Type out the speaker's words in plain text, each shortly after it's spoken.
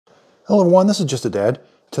Hello everyone, this is Just a Dad.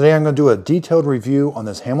 Today I'm going to do a detailed review on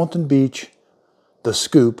this Hamilton Beach, the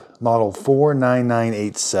Scoop, model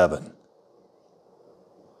 49987.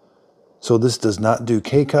 So this does not do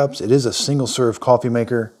K-Cups. It is a single serve coffee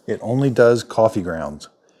maker. It only does coffee grounds.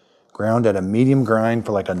 Ground at a medium grind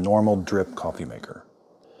for like a normal drip coffee maker.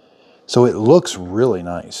 So it looks really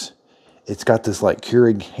nice. It's got this like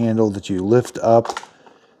Keurig handle that you lift up.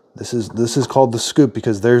 This is called the Scoop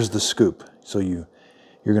because there's the scoop. So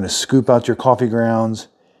you're going to scoop out your coffee grounds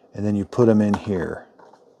and then you put them in here.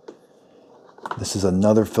 This is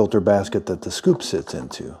another filter basket that the Scoop sits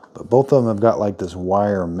into. But both of them have got like this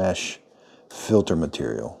wire mesh filter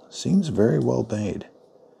material. Seems very well made.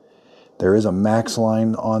 There is a max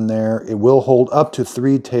line on there. It will hold up to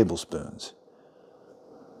 3 tablespoons.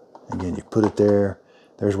 Again, you put it there.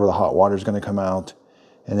 There's where the hot water is going to come out.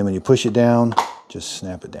 And then when you push it down, just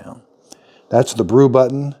snap it down. That's the brew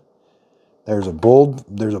button. There's a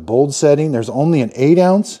bold setting. There's only an 8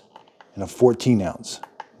 ounce and a 14 ounce.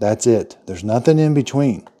 That's it. There's nothing in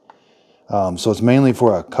between. So it's mainly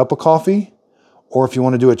for a cup of coffee, or if you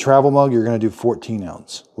want to do a travel mug, you're going to do 14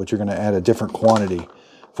 ounce, which you're going to add a different quantity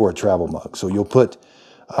for a travel mug. So you'll put,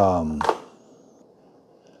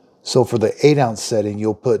 so for the 8 ounce setting,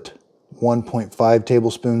 you'll put 1.5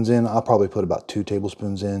 tablespoons in. I'll probably put about 2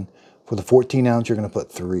 tablespoons in. For the 14 ounce, you're going to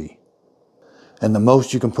put 3. And the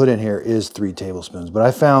most you can put in here is 3 tablespoons. But I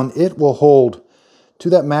found it will hold, to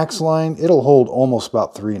that max line, it'll hold almost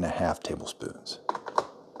about 3.5 tablespoons.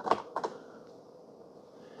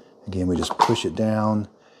 Again, we just push it down.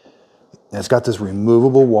 And it's got this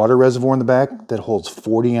removable water reservoir in the back that holds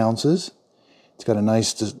 40 ounces. It's got a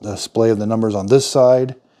nice display of the numbers on this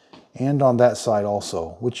side and on that side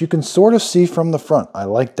also, which you can sort of see from the front. I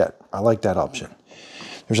like that. I like that option.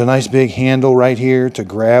 There's a nice big handle right here to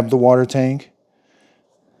grab the water tank.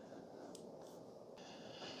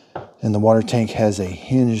 And the water tank has a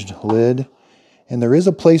hinged lid. And there is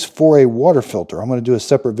a place for a water filter. I'm going to do a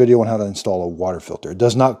separate video on how to install a water filter. It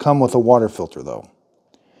does not come with a water filter though.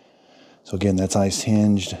 So again, that's nice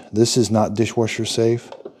hinged. This is not dishwasher safe.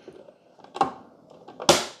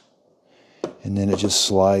 And then it just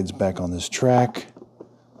slides back on this track.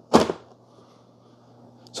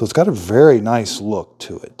 So it's got a very nice look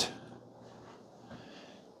to it.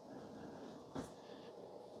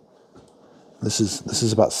 This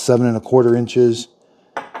is about 7 1/4 inches.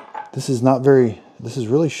 This is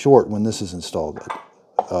really short when this is installed.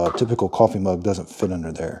 A typical coffee mug doesn't fit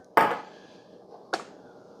under there.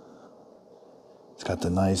 It's got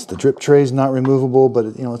the drip tray is not removable, but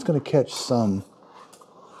it's going to catch some.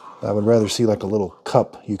 I would rather see like a little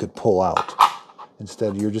cup you could pull out.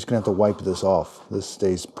 Instead, you're just going to have to wipe this off. This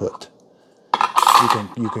stays put.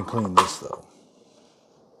 You can clean this though.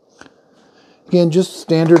 Again, just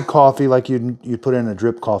standard coffee like you'd put in a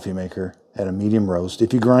drip coffee maker at a medium roast.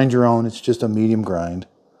 If you grind your own, it's just a medium grind.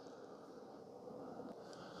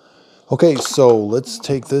 Okay, so let's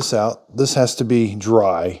take this out. This has to be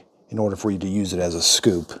dry in order for you to use it as a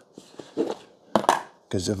scoop.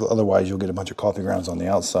 Because otherwise you'll get a bunch of coffee grounds on the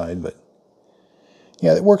outside. But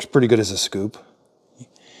yeah, it works pretty good as a scoop.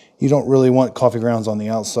 You don't really want coffee grounds on the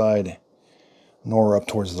outside nor up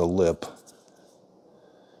towards the lip.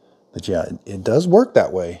 But yeah, it does work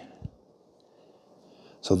that way.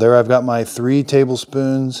 So there I've got my 3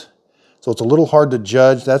 tablespoons. So it's a little hard to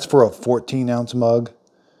judge. That's for a 14 ounce mug.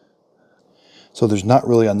 So there's not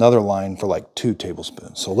really another line for like 2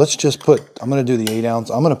 tablespoons. So let's just put, I'm going to do the 8 ounce.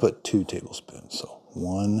 I'm going to put 2 tablespoons. So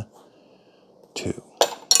 1, 2.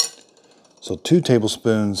 So 2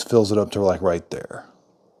 tablespoons fills it up to like right there,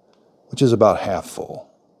 which is about half full.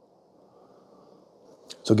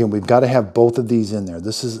 So again, we've got to have both of these in there.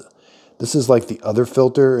 This is like the other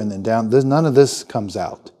filter, and then down, none of this comes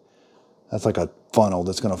out. That's like a funnel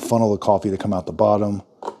that's going to funnel the coffee to come out the bottom.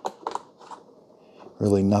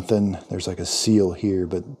 Really nothing, there's like a seal here,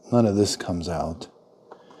 but none of this comes out.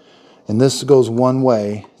 And this goes one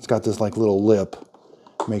way. It's got this like little lip.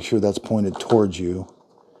 Make sure that's pointed towards you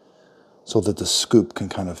so that the scoop can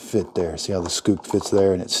kind of fit there. See how the scoop fits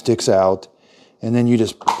there and it sticks out. And then you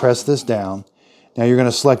just press this down. Now you're going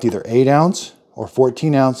to select either 8 ounce or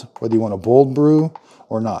 14 ounce, whether you want a bold brew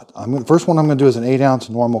or not. First one I'm going to do is an 8 ounce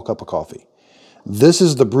normal cup of coffee. This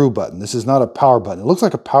is the brew button. This is not a power button. It looks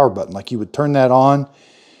like a power button, like you would turn that on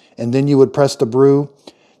and then you would press the brew.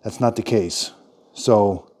 That's not the case.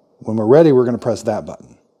 So when we're ready, we're going to press that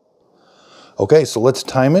button. Okay, so let's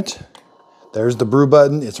time it. There's the brew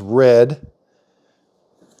button. It's red.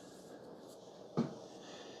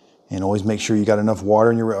 And always make sure you got enough water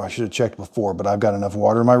in your, I should have checked before, but I've got enough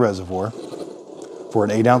water in my reservoir for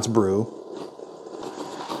an 8 ounce brew.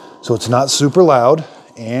 So it's not super loud.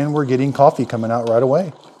 and we're getting coffee coming out right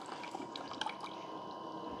away.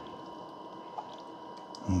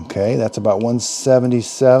 Okay, that's about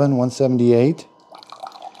 177, 178.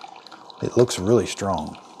 It looks really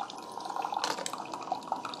strong.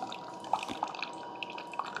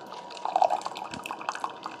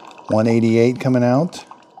 $188 coming out.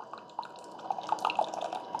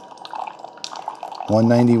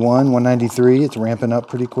 191, 193, it's ramping up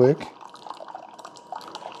pretty quick.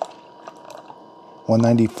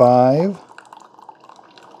 195.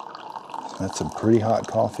 That's some pretty hot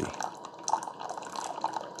coffee.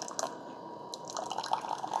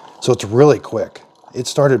 So it's really quick. It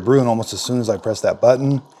started brewing almost as soon as I pressed that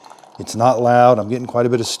button. It's not loud. I'm getting quite a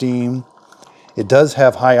bit of steam. It does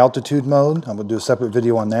have high altitude mode. I'm gonna do a separate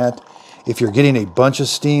video on that. If you're getting a bunch of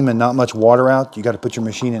steam and not much water out, you got to put your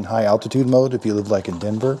machine in high altitude mode if you live like in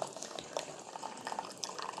Denver.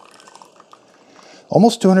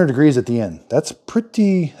 Almost 200 degrees at the end. That's a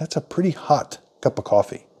pretty hot cup of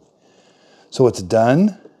coffee. So it's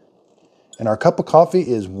done, and our cup of coffee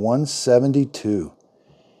is 172.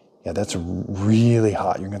 Yeah, that's really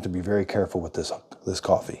hot. You're going to have to be very careful with this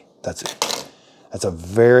coffee. That's it. That's a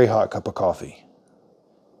very hot cup of coffee.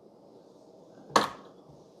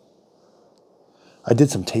 I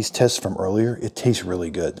did some taste tests from earlier. It tastes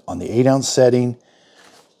really good. On the 8-ounce setting,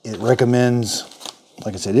 it recommends,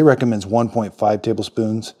 like I said, it recommends 1.5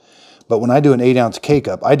 tablespoons. But when I do an 8-ounce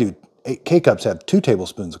K-Cup, K-Cups have 2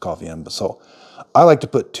 tablespoons of coffee in them. So I like to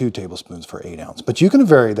put 2 tablespoons for 8-ounce. But you can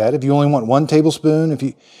vary that. If you only want 1 tablespoon,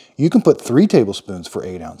 you can put 3 tablespoons for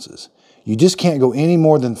 8 ounces. You just can't go any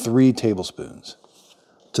more than 3 tablespoons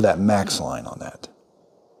to that max line on that.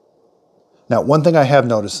 Now, one thing I have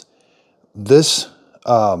noticed, this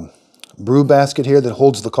brew basket here that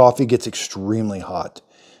holds the coffee gets extremely hot.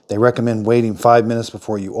 They recommend waiting 5 minutes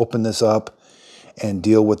before you open this up and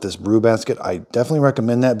deal with this brew basket. I definitely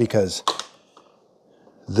recommend that because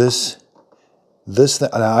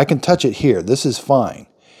now I can touch it here. This is fine.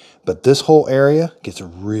 But this whole area gets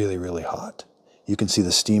really, really hot. You can see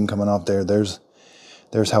the steam coming off there. There's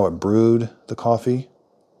how it brewed the coffee.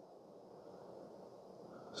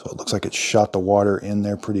 So it looks like it shot the water in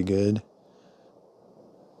there pretty good.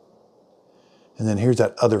 And then here's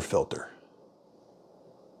that other filter.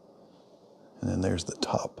 And then there's the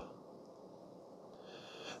top.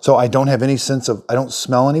 So I don't have any sense of, I don't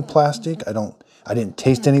smell any plastic. I didn't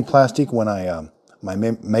taste any plastic when I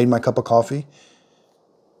made my cup of coffee.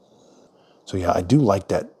 So yeah, I do like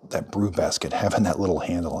that brew basket having that little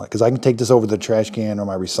handle on it, because I can take this over to the trash can or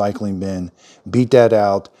my recycling bin, beat that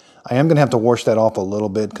out. I am gonna have to wash that off a little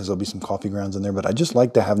bit because there'll be some coffee grounds in there, but I just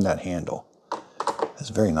like to having that handle. It's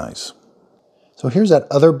very nice. So here's that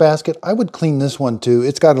other basket. I would clean this one too.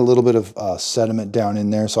 It's got a little bit of sediment down in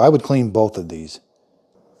there, so I would clean both of these.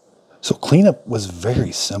 So cleanup was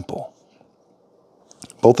very simple.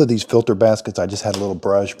 Both of these filter baskets, I just had a little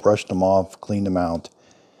brush, brushed them off, cleaned them out.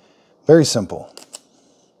 Very simple.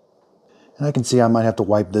 And I can see I might have to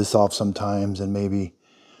wipe this off sometimes and maybe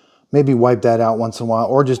wipe that out once in a while,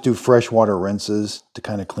 or just do freshwater rinses to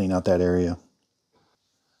kind of clean out that area.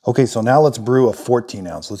 Okay, so now let's brew a 14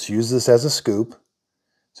 ounce. Let's use this as a scoop.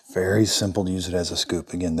 It's very simple to use it as a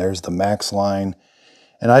scoop. Again, there's the max line.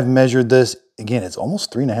 And I've measured this. Again, it's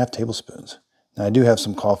almost 3.5 tablespoons. Now I do have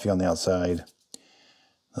some coffee on the outside.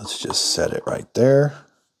 Let's just set it right there.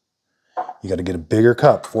 You got to get a bigger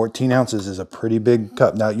cup. 14 ounces is a pretty big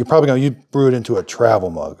cup. Now you're probably going to brew it into a travel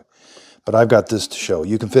mug, but I've got this to show.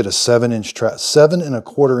 You can fit a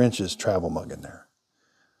 7.25 inches travel mug in there.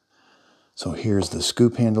 So here's the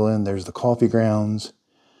scoop handle in. There's the coffee grounds.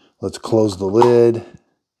 Let's close the lid.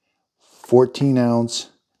 14 ounce.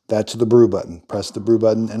 That's the brew button. Press the brew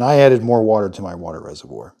button. And I added more water to my water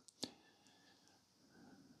reservoir.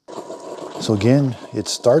 So again,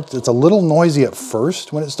 it's a little noisy at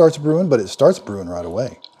first when it starts brewing, but it starts brewing right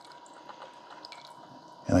away.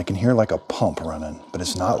 And I can hear like a pump running, but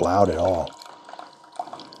it's not loud at all.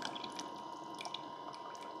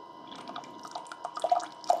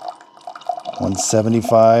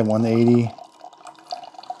 $175, $180.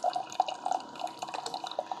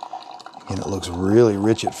 And it looks really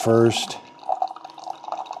rich at first.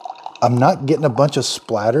 I'm not getting a bunch of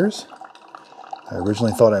splatters. I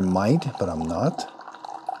originally thought I might, but I'm not.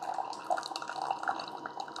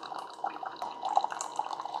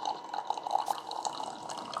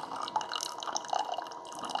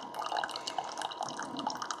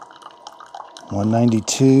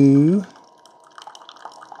 $192,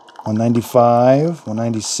 $195,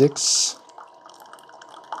 $196.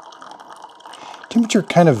 Temperature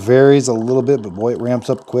kind of varies a little bit, but boy, it ramps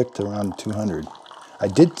up quick to around 200. I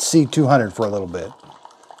did see 200 for a little bit.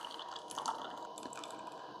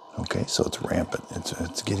 Okay, so it's rampant.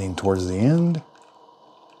 It's getting towards the end.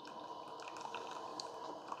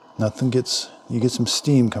 Nothing gets, you get some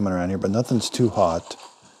steam coming around here, but nothing's too hot.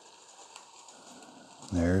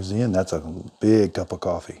 There's the end. That's a big cup of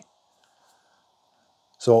coffee.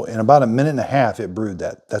 So in about a minute and a half, it brewed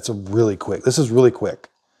that. That's a really quick. This is really quick.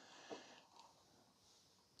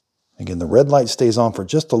 Again, the red light stays on for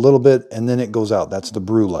just a little bit, and then it goes out. That's the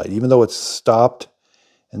brew light, even though it's stopped.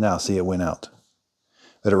 And now, see, it went out.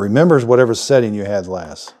 But it remembers whatever setting you had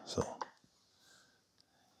last.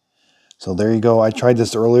 So there you go. I tried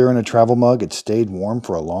this earlier in a travel mug. It stayed warm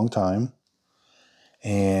for a long time.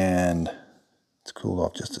 And it's cooled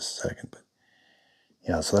off just a second. But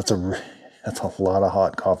yeah, so that's a lot of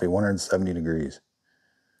hot coffee, 170 degrees.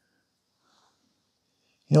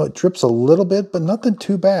 You know, it drips a little bit, but nothing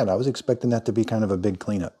too bad. I was expecting that to be kind of a big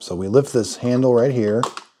cleanup. So we lift this handle right here.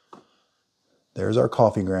 There's our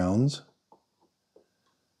coffee grounds.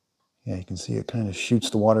 Yeah, you can see it kind of shoots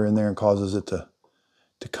the water in there and causes it to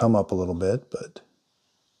come up a little bit. But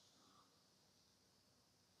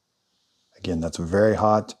again, that's very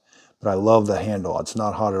hot. But I love the handle. It's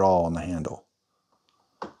not hot at all on the handle.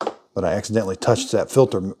 But I accidentally touched that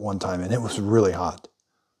filter one time and it was really hot.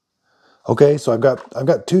 Okay, so I've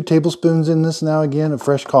got 2 tablespoons in this now again of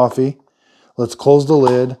fresh coffee. Let's close the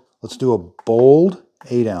lid. Let's do a bold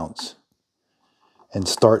 8 ounce and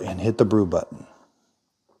start and hit the brew button.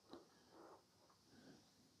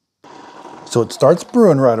 So it starts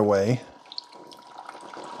brewing right away.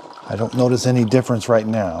 I don't notice any difference right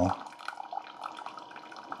now.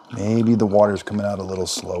 Maybe the water's coming out a little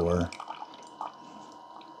slower.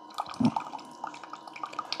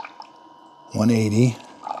 180.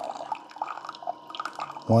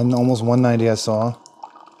 Almost 190 I saw.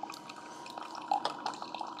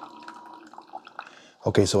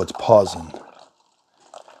 Okay, so it's pausing.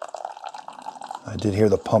 I did hear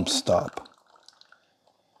the pump stop.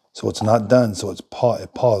 So it's not done, so it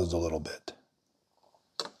paused a little bit.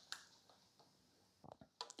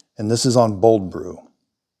 And this is on bold brew.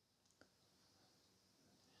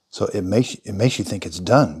 So it makes you think it's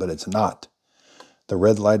done, but it's not. The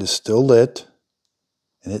red light is still lit,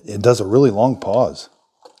 and it does a really long pause.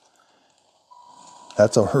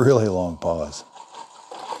 That's a really long pause.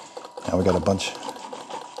 Now we got a bunch.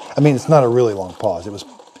 I mean, it's not a really long pause. It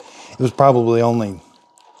was probably only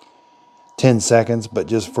 10 seconds, but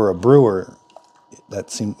just for a brewer, that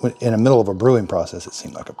seemed, in the middle of a brewing process, it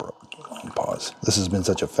seemed like a long pause. This has been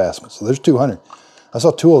such a fast one. So there's 200. I saw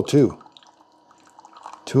 202,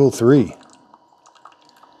 203.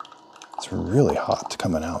 It's really hot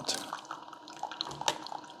coming out.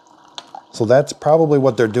 So that's probably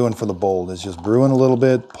what they're doing for the bold, is just brewing a little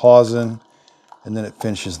bit, pausing, and then it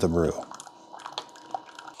finishes the brew.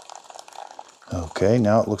 Okay,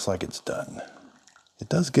 now it looks like it's done. It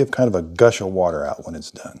does give kind of a gush of water out when it's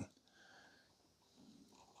done.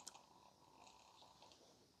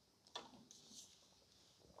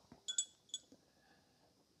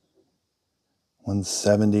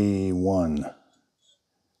 $171,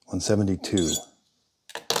 172.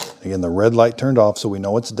 Again, the red light turned off, so we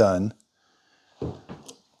know it's done.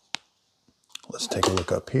 Let's take a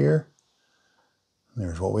look up here.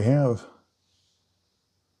 There's what we have.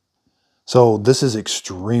 So this is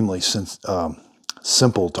extremely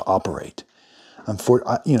simple to operate.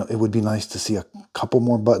 You know, it would be nice to see a couple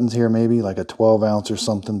more buttons here, maybe like a 12 ounce or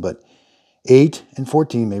something, but 8 and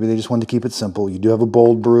 14, maybe they just wanted to keep it simple. You do have a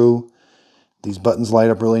bold brew. These buttons light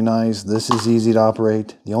up really nice. This is easy to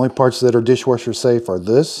operate. The only parts that are dishwasher safe are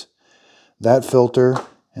this, that filter,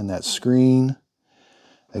 and that screen.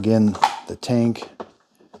 Again, the tank.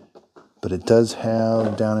 But it does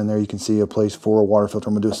have down in there, you can see a place for a water filter.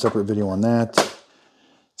 I'm gonna do a separate video on that.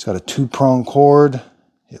 It's got a 2-prong cord.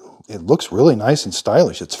 It looks really nice and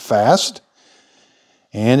stylish. It's fast,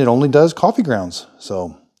 and it only does coffee grounds.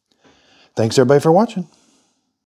 So thanks everybody for watching.